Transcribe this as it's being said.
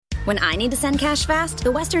When I need to send cash fast,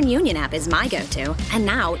 the Western Union app is my go-to. And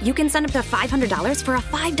now you can send up to $500 for a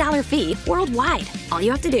 $5 fee worldwide. All you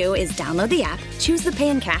have to do is download the app, choose the Pay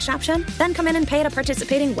in Cash option, then come in and pay at a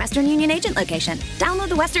participating Western Union agent location. Download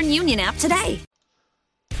the Western Union app today.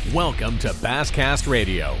 Welcome to Basscast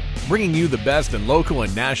Radio, bringing you the best in local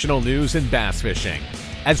and national news in bass fishing,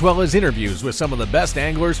 as well as interviews with some of the best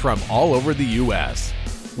anglers from all over the U.S.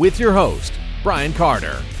 With your host, Brian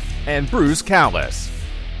Carter and Bruce Callis.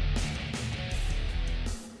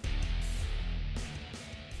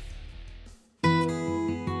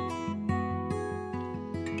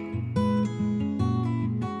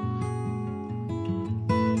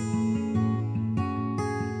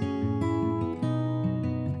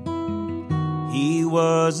 He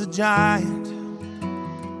was a giant,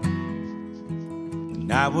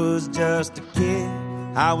 and I was just a kid.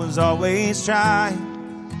 I was always trying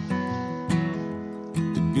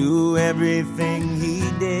to do everything he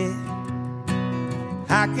did.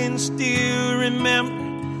 I can still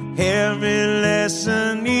remember every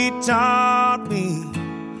lesson he taught me.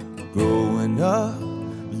 Growing up,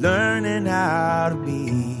 learning how to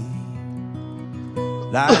be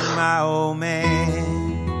like my old man.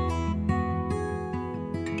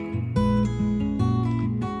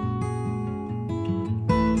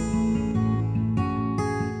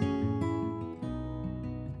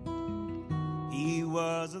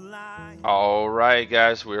 All right,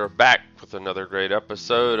 guys, we are back with another great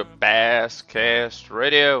episode of Basscast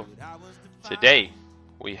Radio. Today,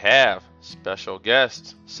 we have special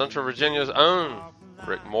guest, Central Virginia's own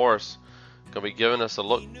Rick Morris, going to be giving us a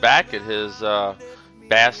look back at his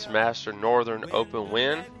Bassmaster Northern Open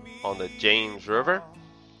win on the James River.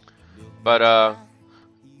 But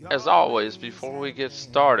as always, before we get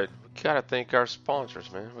started, we got to thank our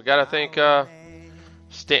sponsors, man. We got to thank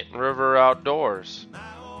Stanton River Outdoors,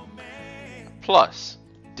 plus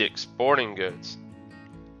Dick's Sporting Goods,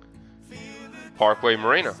 Parkway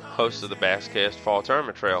Marina, host of the Basscast Fall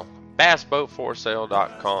Tournament Trail,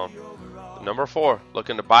 BassBoatForSale.com. Number 4,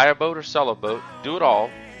 looking to buy a boat or sell a boat, do it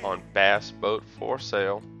all on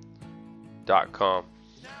BassBoatForSale.com.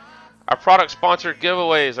 Our product sponsored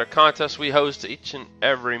giveaways are contests we host each and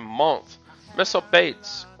every month. Missile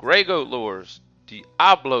Baits, Gray Goat Lures,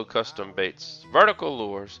 Diablo Custom Baits, Vertical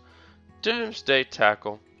Lures, Doomsday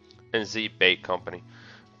Tackle, and Z Bait Company.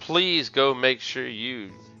 Please go make sure you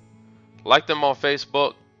like them on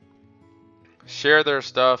Facebook, share their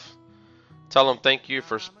stuff, tell them thank you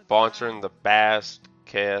for sponsoring the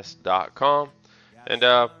Basscast.com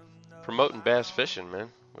and promoting bass fishing, man.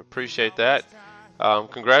 We appreciate that.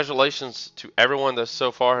 Congratulations to everyone that so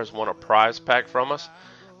far has won a prize pack from us.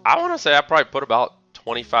 I want to say I probably put about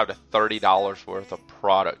 $25 to $30 worth of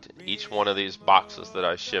product in each one of these boxes that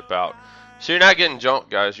I ship out. So you're not getting junk,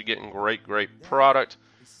 guys. You're getting great product.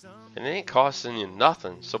 And it ain't costing you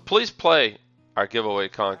nothing. So please play our giveaway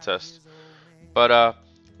contest. But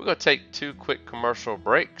we're going to take 2 quick commercial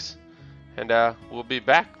breaks. And we'll be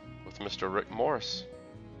back with Mr. Rick Morris.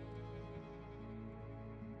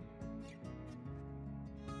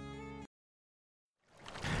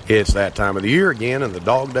 It's that time of the year again, and the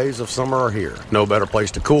dog days of summer are here. No better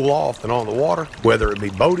place to cool off than on the water. Whether it be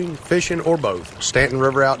boating, fishing, or both, Stanton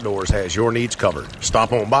River Outdoors has your needs covered.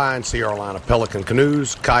 Stop on by and see our line of Pelican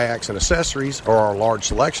canoes, kayaks, and accessories, or our large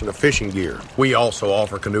selection of fishing gear. We also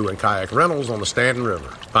offer canoe and kayak rentals on the Stanton River.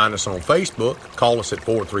 Find us on Facebook, call us at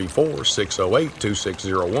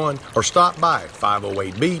 434-608-2601, or stop by at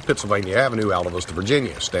 508B Pennsylvania Avenue, Alta Vista,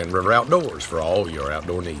 Virginia. Stanton River Outdoors for all your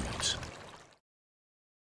outdoor needs.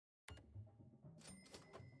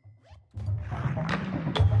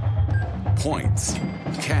 Points,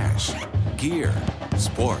 cash, gear,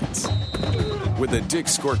 sports. With a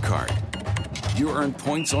Dick's Scorecard, you earn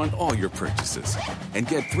points on all your purchases and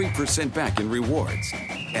get 3% back in rewards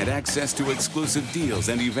and access to exclusive deals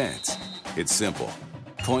and events. It's simple.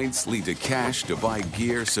 Points lead to cash to buy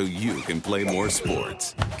gear so you can play more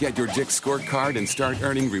sports. Get your Dick's Scorecard and start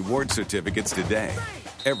earning reward certificates today.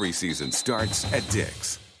 Every season starts at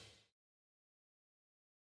Dick's.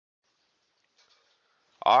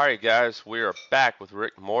 All right, guys, we are back with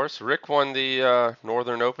Rick Morris. Rick won the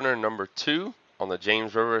Northern Opener number 2 on the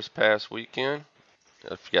James River this past weekend.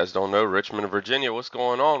 If you guys don't know, Richmond, Virginia, what's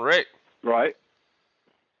going on, Rick? Right.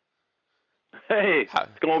 Hey,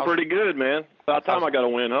 it's going pretty good, man. About time I got a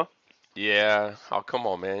win, huh? Yeah. Oh, come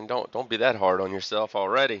on, man. Don't be that hard on yourself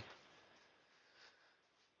already.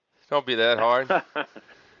 Don't be that hard.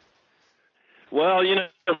 Well, you know,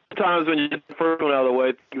 sometimes when you get the first one out of the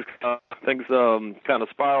way, things kind of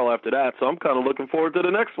spiral after that. So I'm kind of looking forward to the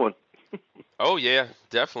next one. Oh, yeah.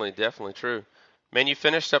 Definitely true. Man, you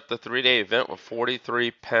finished up the 3-day event with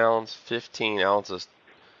 43 pounds, 15 ounces.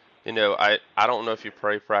 You know, I don't know if you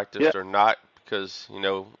prey practiced or not because, you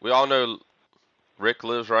know, we all know Rick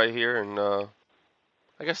lives right here in, I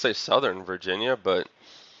guess say Southern Virginia, but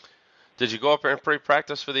did you go up there and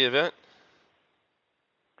pre-practice for the event?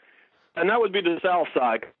 And that would be the south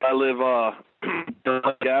side. I live in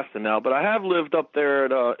Gaston now, but I have lived up there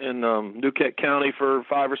in Duquette County for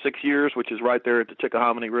 5 or 6 years, which is right there at the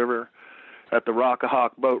Chickahominy River at the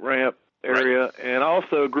Rockahawk boat ramp area. Right. And I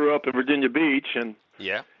also grew up in Virginia Beach and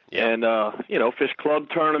you know, fish club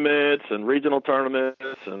tournaments and regional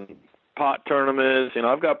tournaments and pot tournaments. You know,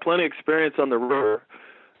 I've got plenty of experience on the river,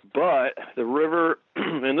 but the river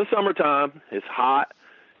in the summertime is hot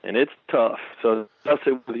and it's tough. So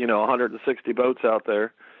especially with, you know, 160 boats out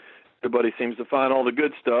there, everybody seems to find all the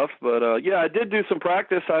good stuff. But yeah, I did do some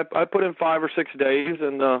practice. I put in 5 or 6 days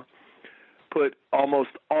and put almost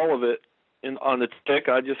all of it in on the tick.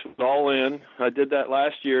 I just was all in. I did that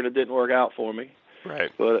last year and it didn't work out for me.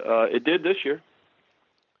 Right. But it did this year.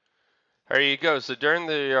 There you go. So during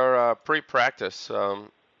your pre-practice,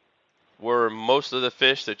 were most of the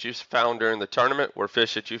fish that you found during the tournament were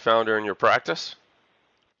fish that you found during your practice?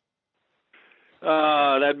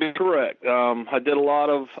 That'd be correct. I did a lot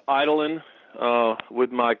of idling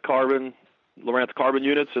with my Lowrance carbon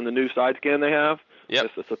units and the new side scan they have.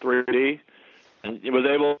 Yep. It's a 3D. And I was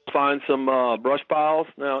able to find some brush piles.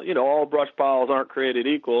 Now, you know, all brush piles aren't created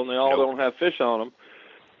equal, and they all don't have fish on them.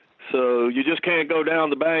 So you just can't go down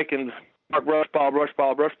the bank and mark brush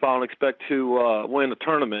pile, and expect to win a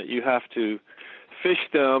tournament. You have to fish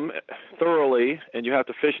them thoroughly, and you have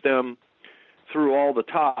to fish them through all the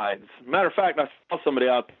tides. Matter of fact, I saw somebody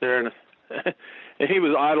out there, and and he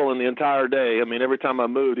was idling the entire day. I mean, every time I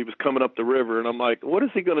moved, he was coming up the river, and I'm like, what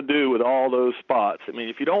is he going to do with all those spots? I mean,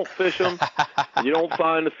 if you don't fish them, and you don't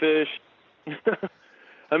find the fish,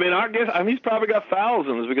 I mean, he's probably got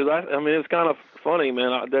thousands because I mean, it's kind of funny,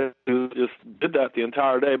 man. I just did that the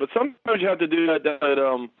entire day. But sometimes you have to do that at,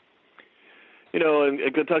 you know, in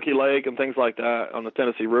Kentucky Lake and things like that on the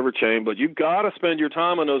Tennessee River chain. But you got to spend your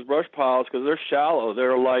time on those brush piles because they're shallow.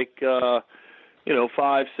 They're like, you know,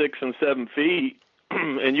 5, 6, and 7 feet.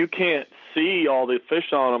 And you can't see all the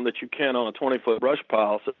fish on them that you can on a 20-foot brush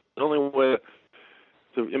pile. So the only way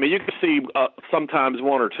I mean, you can see sometimes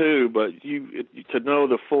 1 or 2, but to know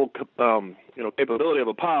the full, you know, capability of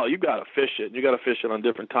a pile, you've got to fish it. You got to fish it on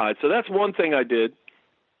different tides. So that's one thing I did.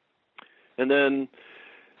 And then,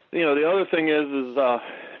 you know, the other thing is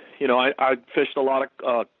you know, I fished a lot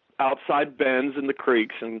of outside bends in the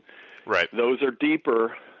creeks, and those are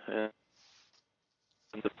deeper, and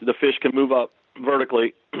the fish can move up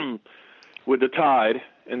vertically with the tide,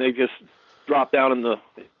 and they just drop down in the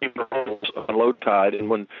holes on low tide.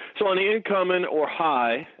 And so on the incoming or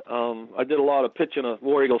high, I did a lot of pitching a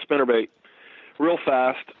War Eagle spinnerbait real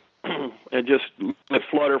fast and just let it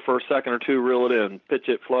flutter for a second or two, reel it in, pitch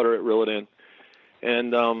it, flutter it, reel it in.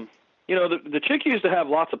 And you know, the chick used to have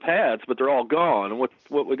lots of pads, but they're all gone. And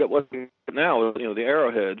what we got now is, you know, the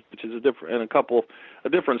arrowhead, which is a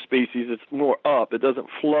different species. It's more up. It doesn't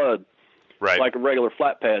flood like a regular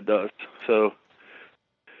flat pad does. So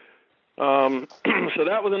so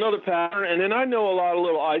that was another pattern. And then I know a lot of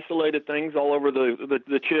little isolated things all over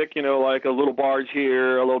the chick, you know, like a little barge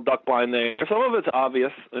here, a little duck blind there. Some of it's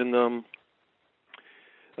obvious, and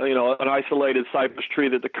you know, an isolated cypress tree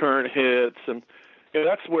that the current hits, and you know,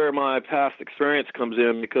 that's where my past experience comes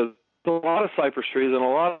in, because there's a lot of cypress trees and a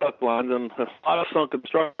lot of duck blinds and a lot of sunken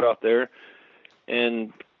structure out there.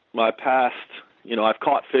 And my past, you know, I've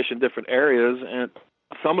caught fish in different areas and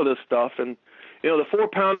some of this stuff. And, you know, the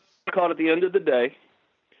 4-pound I caught at the end of the day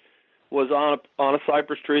was on a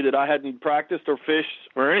cypress tree that I hadn't practiced or fished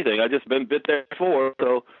or anything. I just been bit there before.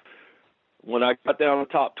 So when I got down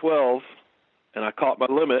to top 12 and I caught my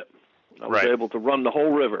limit, I was able to run the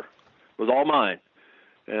whole river. It was all mine.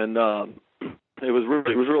 And it was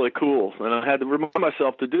really cool. And I had to remind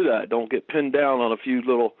myself to do that. Don't get pinned down on a few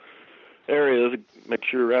little areas. Make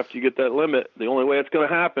sure after you get that limit, the only way it's going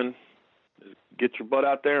to happen is get your butt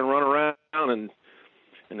out there and run around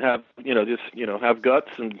and have, you know, just, you know, have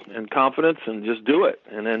guts and confidence and just do it.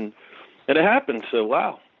 And it happened. So,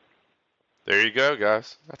 wow. There you go,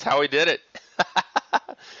 guys. That's how we did it.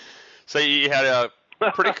 So you had a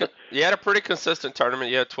pretty consistent tournament.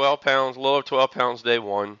 You had 12 pounds, low of 12 pounds day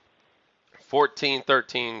 1,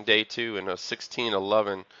 14-13 day 2, and a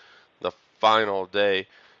 16-11 the final day.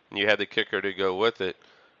 And you had the kicker to go with it.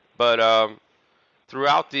 But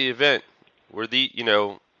throughout the event, how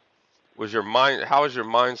was your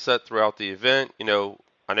mindset throughout the event? You know,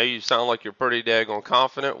 I know you sound like you're pretty daggone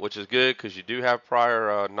confident, which is good because you do have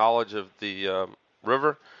prior knowledge of the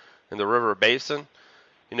river, in the river basin.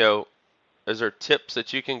 You know, is there tips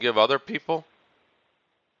that you can give other people?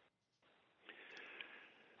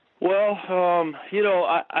 Well,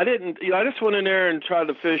 I didn't. I just went in there and tried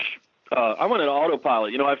to fish. I went in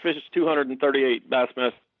autopilot. I fished 238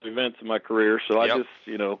 Bassmaster events in my career, so I just,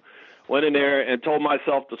 went in there and told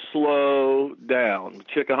myself to slow down.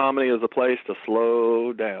 Chickahominy is a place to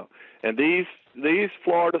slow down. And these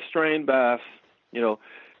Florida strain bass,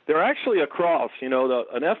 they're actually a cross. An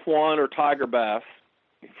F1 or tiger bass,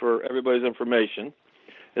 for everybody's information,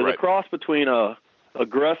 is a cross between a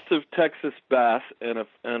aggressive Texas bass and a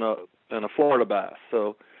Florida bass.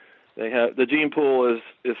 So they have the gene pool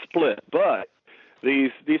is split, but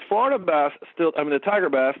these Florida bass still, the tiger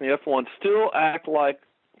bass and the F1 still act like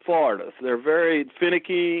Floridas. They're very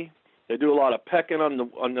finicky. They do a lot of pecking on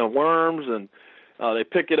the worms, and they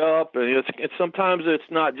pick it up. And it's sometimes it's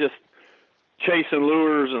not just chasing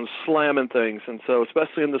lures and slamming things. And so,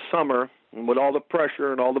 especially in the summer, and with all the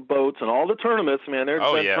pressure and all the boats and all the tournaments, man, there's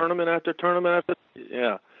been tournament after tournament after.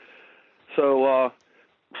 Yeah. So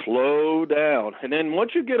slow down, and then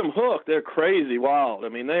once you get them hooked, they're crazy wild. They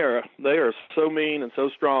are so mean and so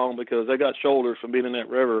strong because they got shoulders from being in that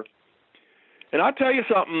river. And I'll tell you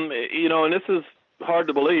something, and this is hard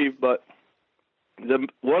to believe, but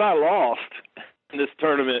what I lost in this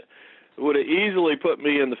tournament would have easily put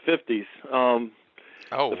me in the 50s.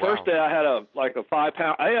 The first day I had a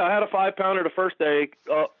 5-pound. I had a 5-pounder the first day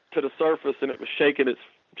up to the surface, and it was shaking its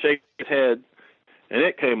head, and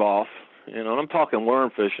it came off. I'm talking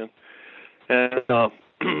worm fishing. And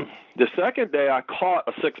the second day I caught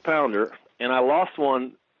a 6-pounder, and I lost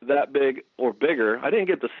one that big or bigger. I didn't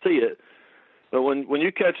get to see it. But when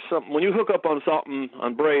you catch something, when you hook up on something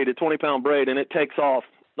on braid, a 20-pound braid, and it takes off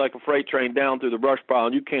like a freight train down through the brush pile,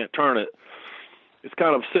 and you can't turn it, it's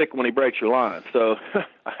kind of sick when he breaks your line. So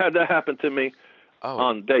I had that happen to me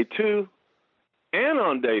on day 2 and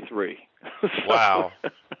on day 3. Wow.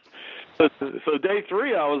 So day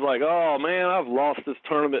 3, I was like, oh, man, I've lost this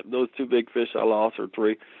tournament. Those 2 big fish I lost, or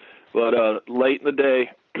 3. But late in the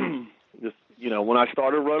day, when I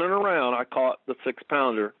started running around, I caught the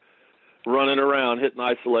 6-pounder running around, hitting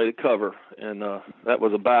isolated cover, and that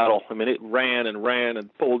was a battle. It ran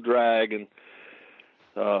and pulled drag, and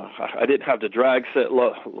I didn't have the drag set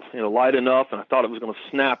light enough, and I thought it was going to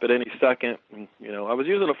snap at any second. And, I was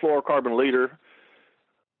using a fluorocarbon leader,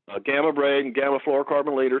 a gamma braid and gamma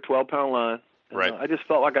fluorocarbon leader, 12-pound line. And, I just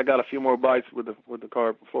felt like I got a few more bites with the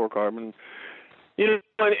fluorocarbon. This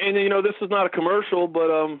is not a commercial,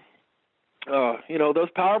 but those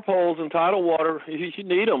power poles in tidal water, you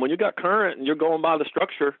need them. When you got current and you're going by the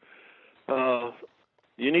structure,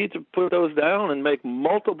 you need to put those down and make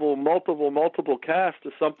multiple casts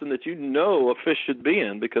to something that a fish should be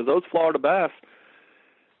in, because those Florida bass,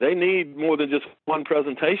 they need more than just one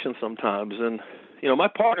presentation sometimes. And, my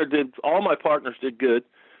partners did good.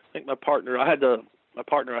 I think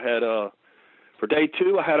for day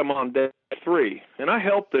 2, I had him on day 3, and I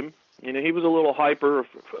helped him. He was a little hyper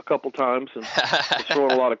a couple times and was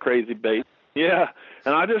throwing a lot of crazy bait. Yeah,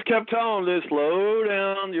 and I just kept telling him, slow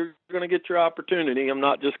down, you're going to get your opportunity. I'm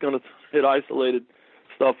not just going to hit isolated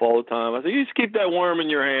stuff all the time. I said, you just keep that worm in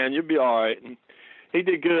your hand, you'll be all right. And he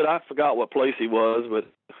did good. I forgot what place he was, but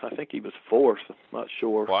I think he was 4th. I'm not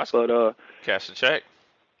sure. But cash a check.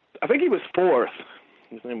 I think he was 4th.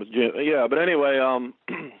 His name was Jim. Yeah, but anyway,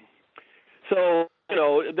 so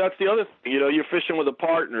that's the other thing. You're fishing with a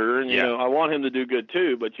partner, and I want him to do good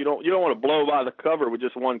too. But you don't want to blow by the cover with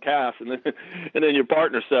just one cast, and then your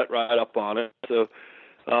partner set right up on it. So,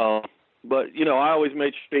 but I always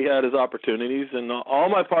made sure he had his opportunities, and all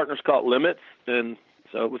my partners caught limits, and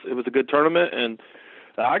so it was a good tournament. And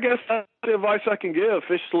I guess that's the advice I can give: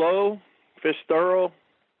 fish slow, fish thorough,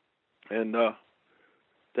 and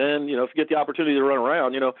then, if you get the opportunity to run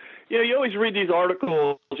around, you always read these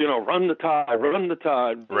articles, run the tide.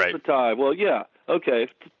 Well, yeah, okay,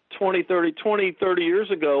 20, 30 years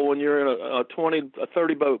ago, when you're in a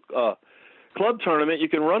 30 boat club tournament, you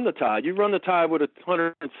can run the tide. You run the tide with a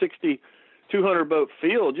 160, 200 boat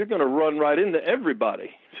field, you're going to run right into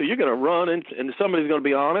everybody. So you're going to run into, and somebody's going to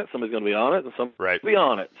be on it, somebody's going to be on it, and somebody's going to be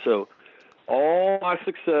on it. So all my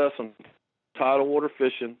success on tidal water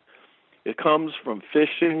fishing, it comes from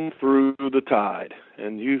fishing through the tide.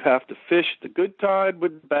 And you have to fish the good tide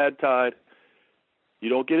with the bad tide. You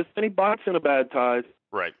don't get as many bites in a bad tide.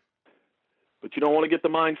 Right. But you don't want to get the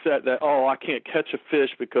mindset that, I can't catch a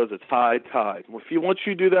fish because it's high tide. Well, once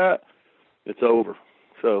you do that, it's over.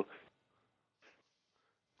 So,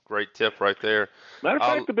 great tip right there. Matter of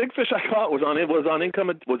fact, the big fish I caught was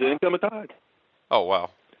incoming tide. Oh,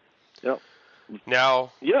 wow. Yep.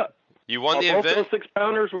 Now, yeah. You won the event? Both those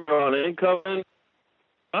 6-pounders were on incoming.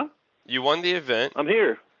 Huh? You won the event. I'm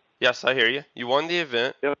here. Yes, I hear you. You won the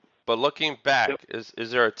event. Yep. But looking back, Yep.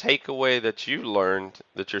 is there a takeaway that you learned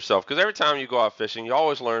that yourself? Because every time you go out fishing, you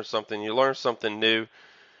always learn something. You learn something new.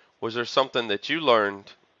 Was there something that you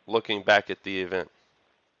learned looking back at the event?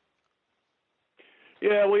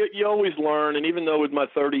 Yeah, you always learn, and even though with my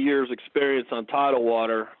 30 years experience on tidal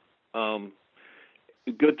water,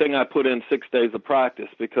 good thing I put in 6 days of practice,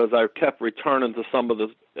 because I kept returning to some of the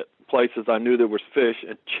places I knew there was fish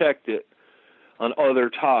and checked it on other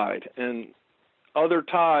tide. And other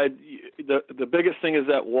tide, the biggest thing is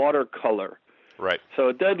that water color. Right. So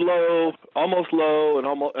a dead low, almost low,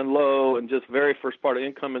 and low, and just very first part of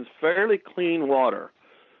incoming is fairly clean water.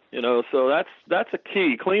 So that's a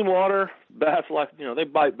key. Clean water, bass they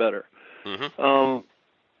bite better. Mm-hmm.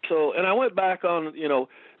 And I went back on,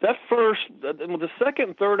 that the second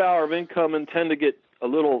and third hour of incoming tend to get a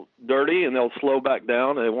little dirty, and they'll slow back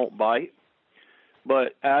down and they won't bite.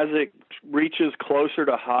 But as it reaches closer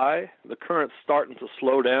to high, the current's starting to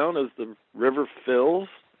slow down as the river fills.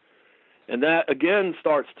 And that, again,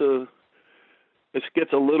 it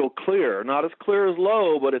gets a little clearer. Not as clear as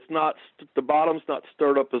low, but the bottom's not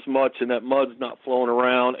stirred up as much, and that mud's not flowing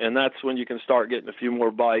around, and that's when you can start getting a few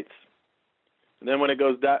more bites. And then when it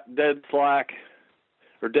goes dead slack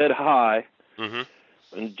or dead high, mm-hmm.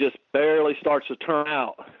 and just barely starts to turn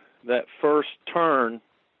out, that first turn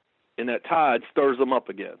in that tide stirs them up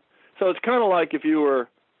again. So it's kind of like it's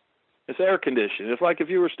air conditioned. It's like if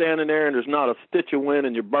you were standing there and there's not a stitch of wind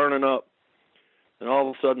and you're burning up, and all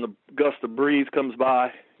of a sudden a gust of breeze comes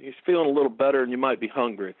by, you're feeling a little better and you might be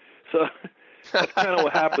hungry. So that's kind of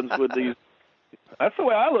what happens with these. That's the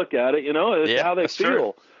way I look at it, it's how they feel.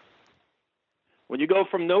 True. When you go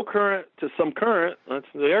from no current to some current, that's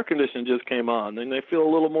the air conditioning just came on, and they feel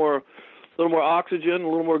a little more oxygen, a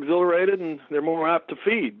little more exhilarated, and they're more apt to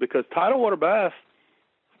feed, because tidal water bass,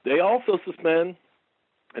 they also suspend,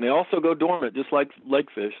 and they also go dormant, just like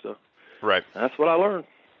lake fish. So right. That's what I learned.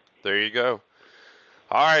 There you go.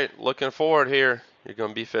 All right, looking forward here. You're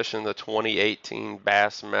going to be fishing the 2018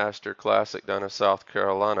 Bassmaster Classic down in South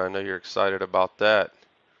Carolina. I know you're excited about that.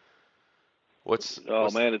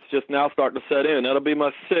 Man, it's just now starting to set in. That'll be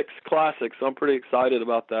my 6th Classic, so I'm pretty excited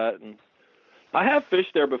about that. And I have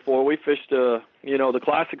fished there before. We fished, the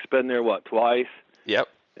Classic's been there, twice? Yep.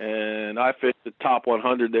 And I fished the top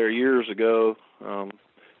 100 there years ago.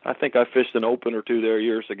 I think I fished an Open or 2 there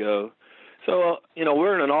years ago. So,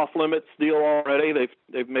 we're in an off-limits deal already.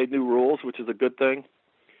 They've made new rules, which is a good thing.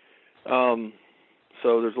 So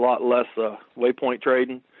there's a lot less waypoint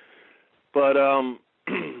trading. But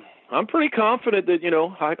I'm pretty confident that,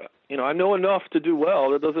 I know enough to do well.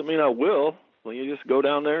 That doesn't mean I will. Well, you just go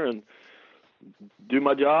down there and do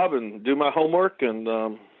my job and do my homework. And,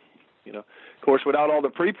 of course, without all the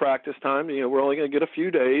pre-practice time, we're only going to get a few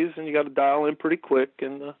days, and you got to dial in pretty quick.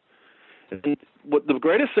 And what the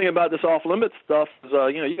greatest thing about this off-limits stuff is,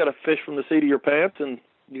 you got to fish from the seat of your pants, and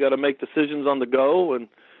you got to make decisions on the go and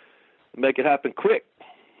make it happen quick.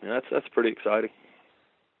 And that's pretty exciting.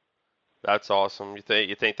 That's awesome.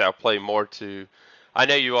 You think that'll play more to? I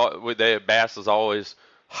know Bass is always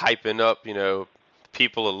hyping up,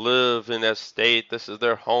 people who live in that state. This is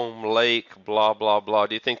their home lake, blah blah blah.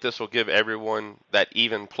 Do you think this will give everyone that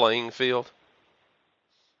even playing field?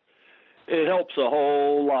 It helps a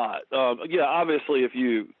whole lot. Obviously, if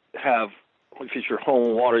it's your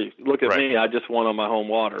home water, look at right. me. I just won on my home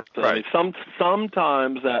water. So, right. I mean,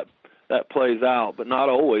 sometimes that plays out, but not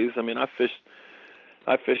always. I mean, I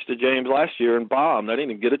fished the James last year and bombed. I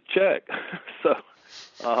didn't even get a check. So,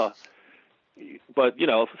 but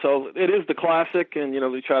so it is the Classic, and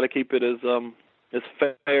we try to keep it as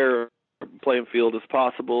fair playing field as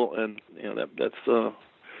possible, and that's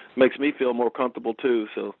makes me feel more comfortable too.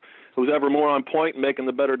 So, who's ever more on point and making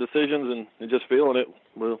the better decisions and just feeling it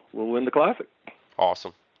will win the Classic.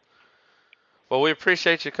 Awesome. Well, we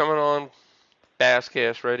appreciate you coming on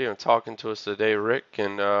Basscast Radio and talking to us today, Rick,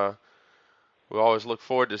 and we always look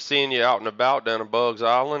forward to seeing you out and about down at Bugs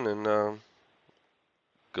Island, and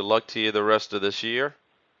good luck to you the rest of this year.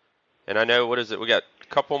 And I know, we got a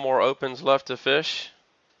couple more Opens left to fish.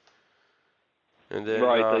 And then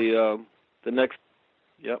right, the next,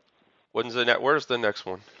 yep. Where's the next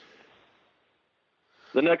one?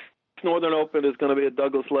 The next Northern Open is going to be at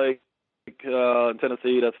Douglas Lake in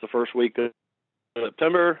Tennessee. That's the first week of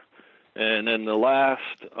September. And then the last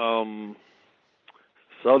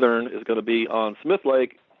Southern is going to be on Smith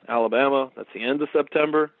Lake, Alabama. That's the end of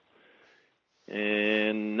September.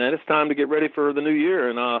 And then it's time to get ready for the new year.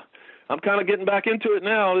 And I'm kind of getting back into it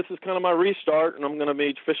now. This is kind of my restart, and I'm going to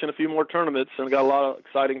be fishing a few more tournaments, and got a lot of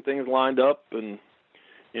exciting things lined up. And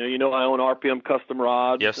I own RPM Custom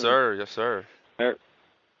Rods. Yes, sir. Yes, sir.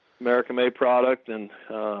 American-made product, and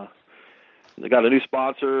they got a new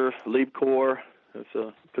sponsor, LeapCore. It's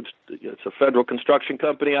a federal construction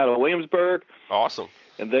company out of Williamsburg. Awesome.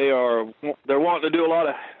 And they're wanting to do a lot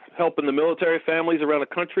of helping the military families around the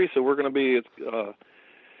country. So we're going to be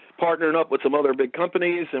partnering up with some other big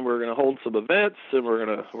companies, and we're going to hold some events, and we're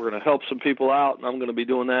going to help some people out. And I'm going to be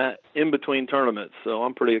doing that in between tournaments. So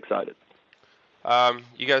I'm pretty excited.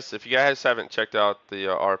 If you guys haven't checked out the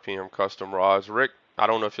RPM Custom Rods, Rick, I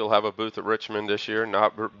don't know if you'll have a booth at Richmond this year.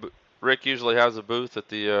 Rick usually has a booth at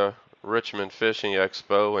the Richmond Fishing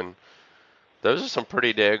Expo, and those are some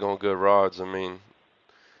pretty daggone good rods. I mean,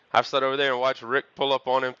 I've sat over there and watched Rick pull up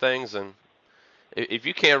on them things, and if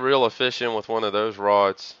you can't reel a fish in with one of those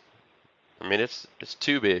rods, I mean, it's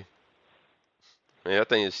too big. I mean, that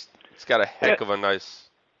thing it's got a heck of a nice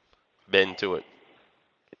bend to it.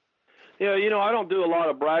 Yeah, I don't do a lot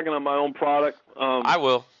of bragging on my own product. I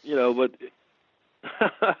will. But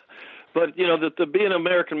but the being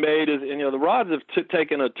American made is, the rods have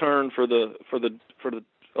taken a turn for the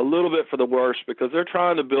a little bit for the worse, because they're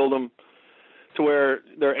trying to build them to where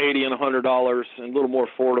they're $80 and $100 and a little more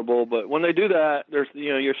affordable. But when they do that, there's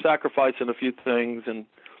you're sacrificing a few things. And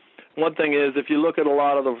one thing is, if you look at a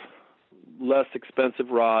lot of the less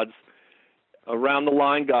expensive rods, around the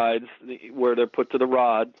line guides where they're put to the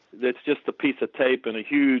rod, it's just a piece of tape and a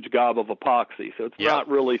huge gob of epoxy. So it's not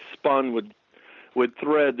really spun with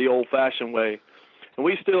thread the old-fashioned way. And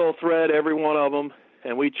we still thread every one of them,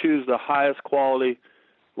 and we choose the highest quality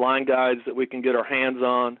line guides that we can get our hands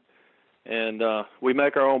on. And we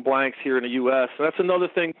make our own blanks here in the U.S. And that's another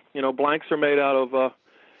thing. Blanks are made out of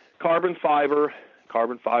carbon fiber.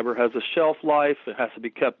 Carbon fiber has a shelf life. It has to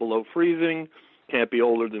be kept below freezing. Can't be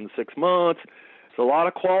older than 6 months. It's a lot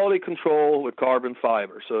of quality control with carbon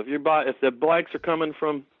fiber. So if the blanks are coming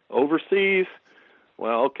from overseas,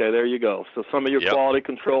 well, okay, there you go. So some of your quality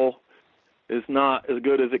control is not as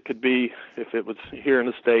good as it could be if it was here in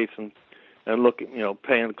the States and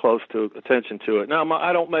paying close attention to it. Now,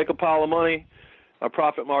 I don't make a pile of money. My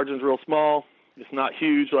profit margin's real small. It's not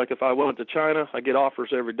huge. Like if I went to China, I get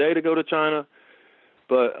offers every day to go to China.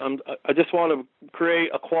 But I just want to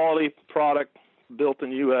create a quality product built in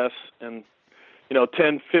the U.S. and,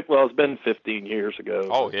 it's been 15 years ago.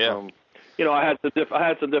 Oh, yeah. I had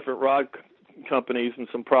some different rod companies and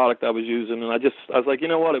some product I was using, and I was like, it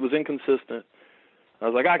was inconsistent. I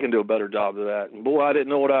was like, I can do a better job of that. And boy, I didn't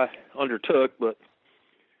know what I undertook, but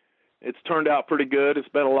it's turned out pretty good. It's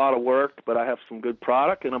been a lot of work, but I have some good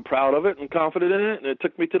product, and I'm proud of it and confident in it, and it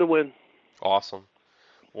took me to the win. Awesome.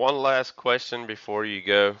 One last question before you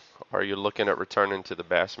go. Are you looking at returning to the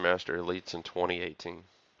Bassmaster Elites in 2018?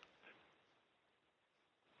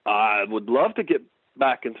 I would love to get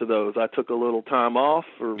back into those. I took a little time off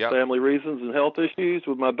for family reasons and health issues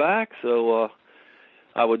with my back, so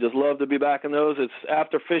I would just love to be back in those. It's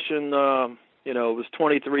after fishing, it was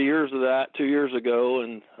 23 years of that 2 years ago,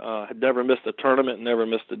 and had never missed a tournament, never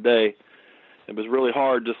missed a day. It was really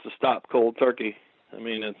hard just to stop cold turkey. I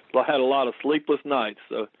mean, I had a lot of sleepless nights.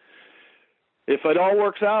 So if it all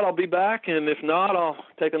works out, I'll be back, and if not, I'll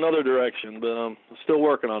take another direction. But I'm still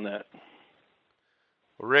working on that.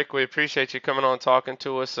 Well, Rick, we appreciate you coming on talking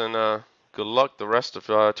to us, and good luck the rest of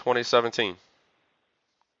 2017.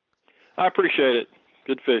 I appreciate it.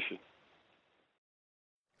 Good fishing.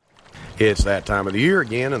 It's that time of the year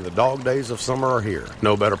again, and the dog days of summer are here.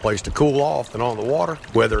 No better place to cool off than on the water.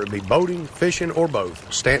 Whether it be boating, fishing, or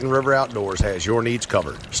both, Stanton River Outdoors has your needs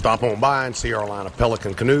covered. Stop on by and see our line of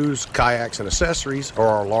Pelican canoes, kayaks, and accessories, or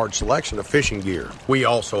our large selection of fishing gear. We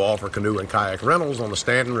also offer canoe and kayak rentals on the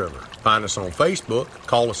Stanton River. Find us on Facebook,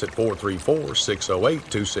 call us at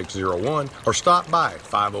 434-608-2601, or stop by at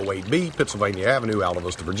 508B Pennsylvania Avenue, Alta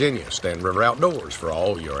Vista, Virginia. Stanton River Outdoors for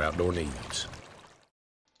all your outdoor needs.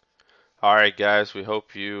 All right, guys, we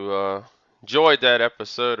hope you enjoyed that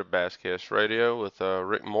episode of Basscast Radio with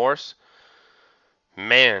Rick Morse.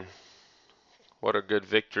 Man, what a good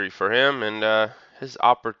victory for him, and his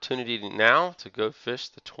opportunity now to go fish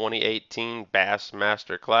the 2018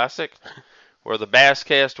 Bassmaster Classic, where the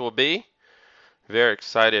Basscast will be. Very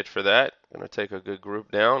excited for that. Going to take a good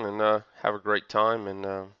group down and have a great time, and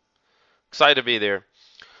excited to be there.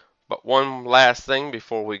 But one last thing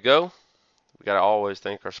before we go. We got to always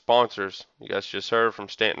thank our sponsors. You guys just heard from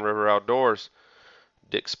Stanton River Outdoors,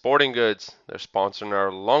 Dick's Sporting Goods. They're sponsoring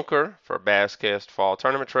our Lunker for Basscast Fall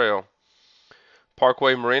Tournament Trail.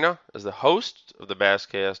 Parkway Marina is the host of the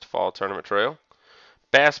Basscast Fall Tournament Trail.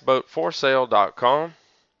 BassBoatForSale.com.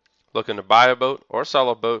 Looking to buy a boat or sell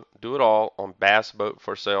a boat, do it all on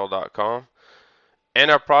bassboatforsale.com. And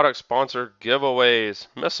our product sponsor giveaways: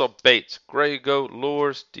 Missile Baits, Gray Goat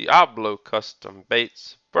Lures, Diablo Custom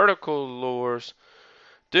Baits, Vertical Lures,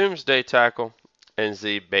 Doomsday Tackle, and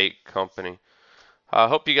Z Bait Company. I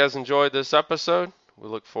hope you guys enjoyed this episode. We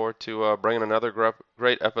look forward to bringing another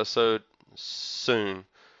great episode soon.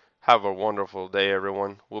 Have a wonderful day,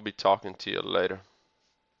 everyone. We'll be talking to you later.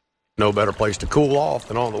 No better place to cool off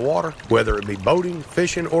than on the water, whether it be boating,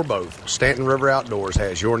 fishing, or both. Stanton River Outdoors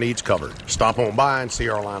has your needs covered. Stop on by and see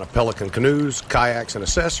our line of Pelican canoes, kayaks, and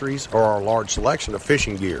accessories, or our large selection of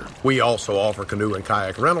fishing gear. We also offer canoe and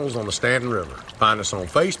kayak rentals on the Stanton River. Find us on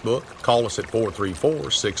Facebook, call us at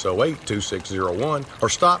 434-608-2601, or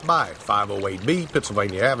stop by at 508B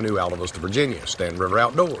Pennsylvania Avenue, Alta Vista, Virginia. Stanton River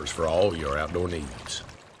Outdoors for all your outdoor needs.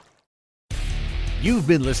 You've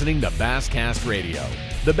been listening to Basscast Radio,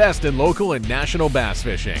 the best in local and national bass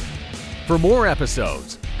fishing. For more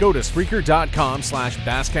episodes, go to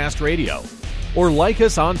Spreaker.com/BassCastRadio or like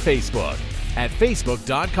us on Facebook at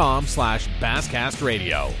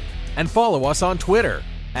Facebook.com/BassCastRadio and follow us on Twitter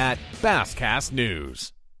at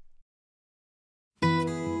BassCastNews.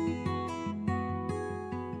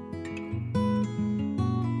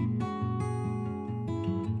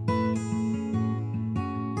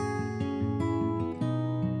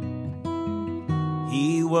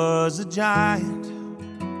 He was a giant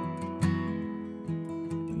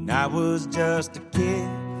when I was just a kid.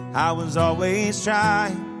 I was always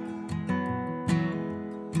trying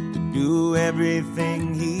to do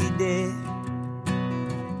everything he did.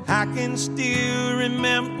 I can still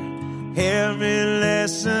remember every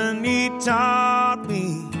lesson he taught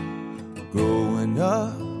me. Growing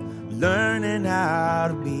up, learning how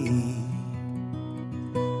to be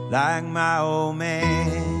like my old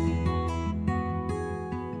man.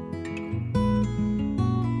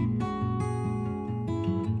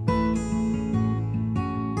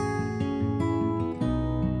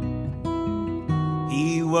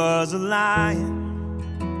 He was a lion.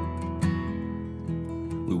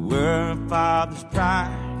 We were a father's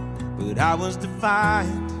pride, but I was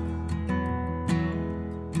defiant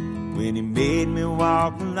when he made me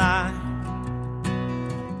walk the line.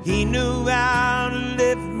 He knew how to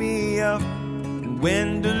lift me up and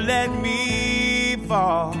when to let me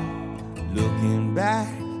fall. Looking back,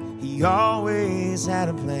 he always had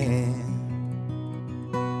a plan.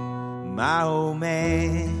 My old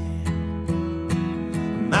man.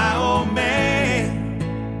 My old man,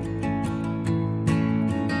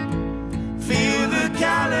 feel the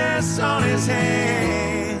callus on his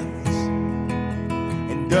hands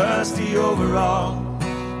and dusty overalls.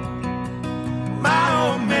 My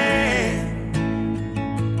old man,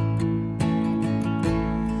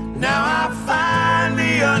 now I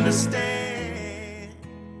finally understand.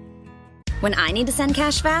 When I need to send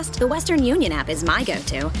cash fast, the Western Union app is my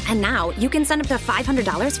go-to. And now you can send up to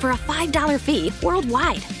 $500 for a $5 fee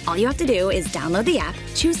worldwide. All you have to do is download the app,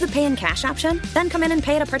 choose the pay in cash option, then come in and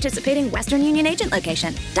pay at a participating Western Union agent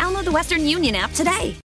location. Download the Western Union app today.